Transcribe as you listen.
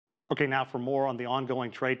Okay, now for more on the ongoing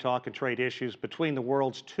trade talk and trade issues between the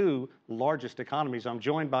world's two largest economies, I'm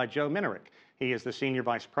joined by Joe Minarik. He is the Senior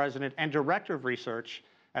Vice President and Director of Research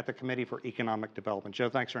at the Committee for Economic Development. Joe,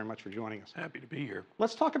 thanks very much for joining us. Happy to be here.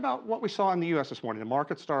 Let's talk about what we saw in the U.S. this morning. The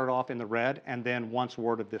market started off in the red, and then once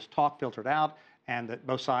word of this talk filtered out and that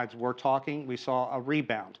both sides were talking, we saw a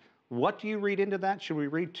rebound. What do you read into that? Should we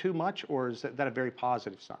read too much, or is that a very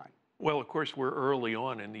positive sign? Well, of course, we're early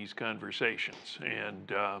on in these conversations,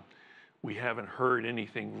 and we haven't heard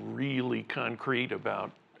anything really concrete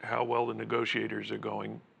about how well the negotiators are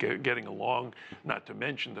getting along, not to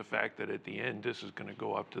mention the fact that at the end, this is going to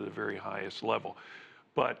go up to the very highest level.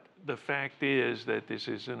 But the fact is that this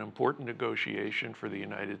is an important negotiation for the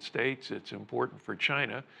United States. It's important for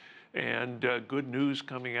China. And good news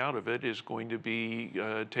coming out of it is going to be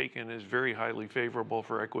taken as very highly favorable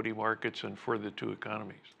for equity markets and for the two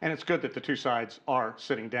economies. And it's good that the two sides are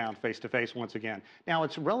sitting down face to face once again. Now,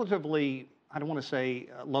 it's relatively, I don't want to say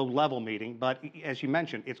low level meeting, but as you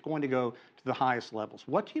mentioned, it's going to go to the highest levels.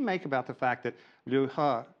 What do you make about the fact that Liu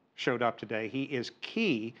He showed up today? He is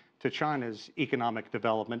key to China's economic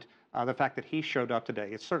development. The fact that he showed up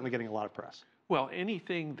today, it's certainly getting a lot of press. Well,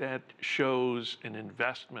 anything that shows an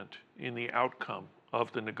investment in the outcome of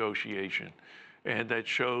the negotiation and that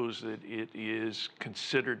shows that it is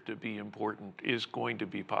considered to be important is going to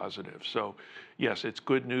be positive. So, yes, it's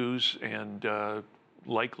good news, and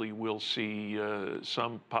likely we'll see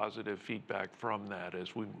some positive feedback from that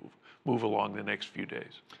as we move along the next few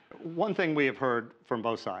days. One thing we have heard from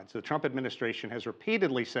both sides, the Trump administration has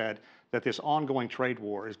repeatedly said that this ongoing trade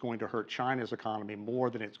war is going to hurt China's economy more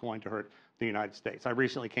than it's going to hurt the United States. I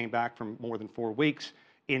recently came back from more than 4 weeks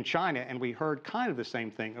in China, and we heard kind of the same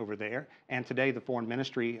thing over there. And today, the foreign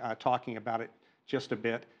ministry talking about it just a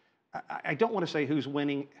bit. I don't want to say who's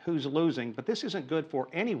winning, who's losing, but this isn't good for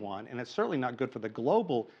anyone, and it's certainly not good for the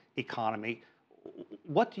global economy.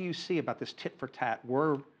 What do you see about this tit for tat?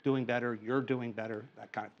 We're doing better, you're doing better,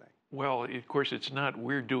 that kind of thing. Well, of course, it's not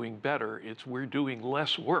we're doing better, it's we're doing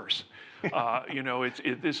less worse. You know,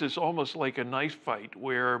 this is almost like a knife fight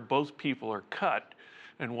where both people are cut,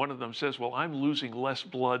 and one of them says, well, I'm losing less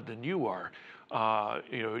blood than you are.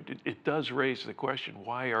 You know, it does raise the question,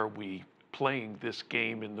 why are we playing this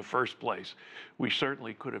game in the first place? We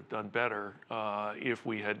certainly could have done better if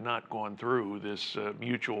we had not gone through this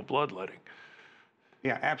mutual bloodletting.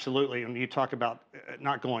 Yeah, absolutely. And you talk about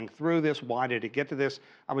not going through this. Why did it get to this?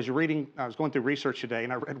 I was going through research today,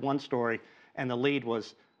 and I read one story, and the lead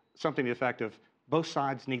was something to the effect of both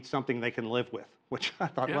sides need something they can live with, which I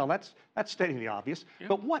thought, well, that's stating the obvious.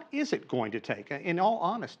 But what is it going to take, in all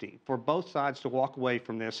honesty, for both sides to walk away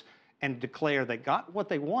from this and declare they got what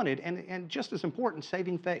they wanted, and just as important,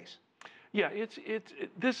 saving face? Yeah,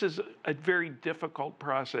 this is a very difficult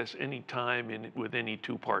process anytime with any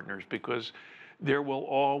two partners, because there will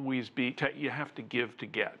always be, you have to give to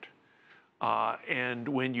get. And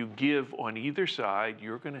when you give on either side,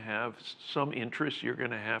 you're going to have some interests you're going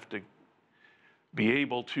to have to be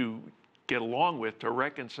able to get along with, to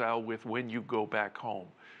reconcile with when you go back home.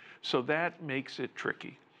 So that makes it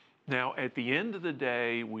tricky. Now, at the end of the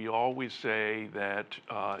day, we always say that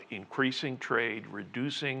increasing trade,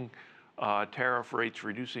 reducing tariff rates,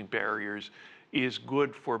 reducing barriers is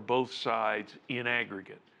good for both sides in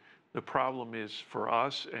aggregate. The problem is for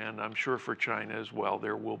us, and I'm sure for China as well,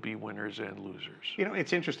 there will be winners and losers. You know,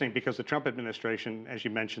 it's interesting because the Trump administration, as you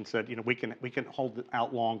mentioned, said, you know, we can hold it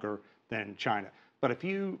out longer than China. But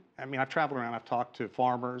I've traveled around, I've talked to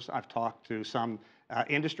farmers, I've talked to some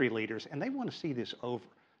industry leaders, and they want to see this over.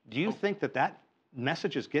 Do you think that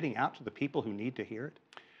message is getting out to the people who need to hear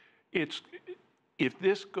it? If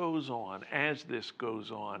this goes on, as this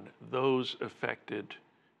goes on, those affected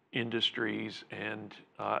industries and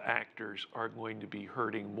actors are going to be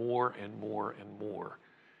hurting more and more and more.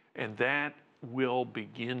 And that will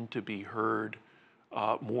begin to be heard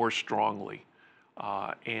more strongly.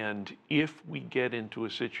 And if we get into a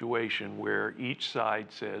situation where each side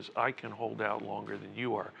says, I can hold out longer than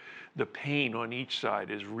you are, the pain on each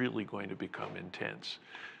side is really going to become intense.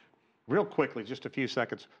 Real quickly, just a few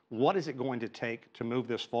seconds, what is it going to take to move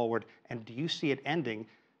this forward? And do you see it ending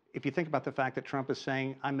if you think about the fact that Trump is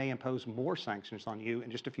saying, I may impose more sanctions on you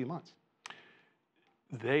in just a few months?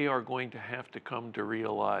 They are going to have to come to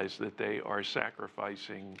realize that they are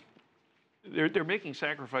sacrificing. They're making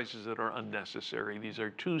sacrifices that are unnecessary. These are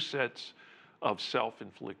two sets of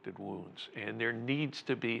self-inflicted wounds, and there needs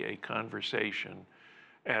to be a conversation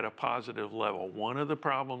at a positive level. One of the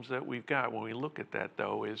problems that we've got when we look at that,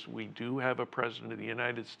 though, is we do have a president of the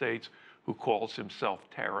United States who calls himself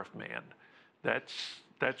Tariff Man.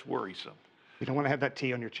 That's worrisome. You don't want to have that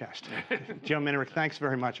T on your chest. Joe Minarik, thanks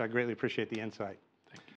very much. I greatly appreciate the insight.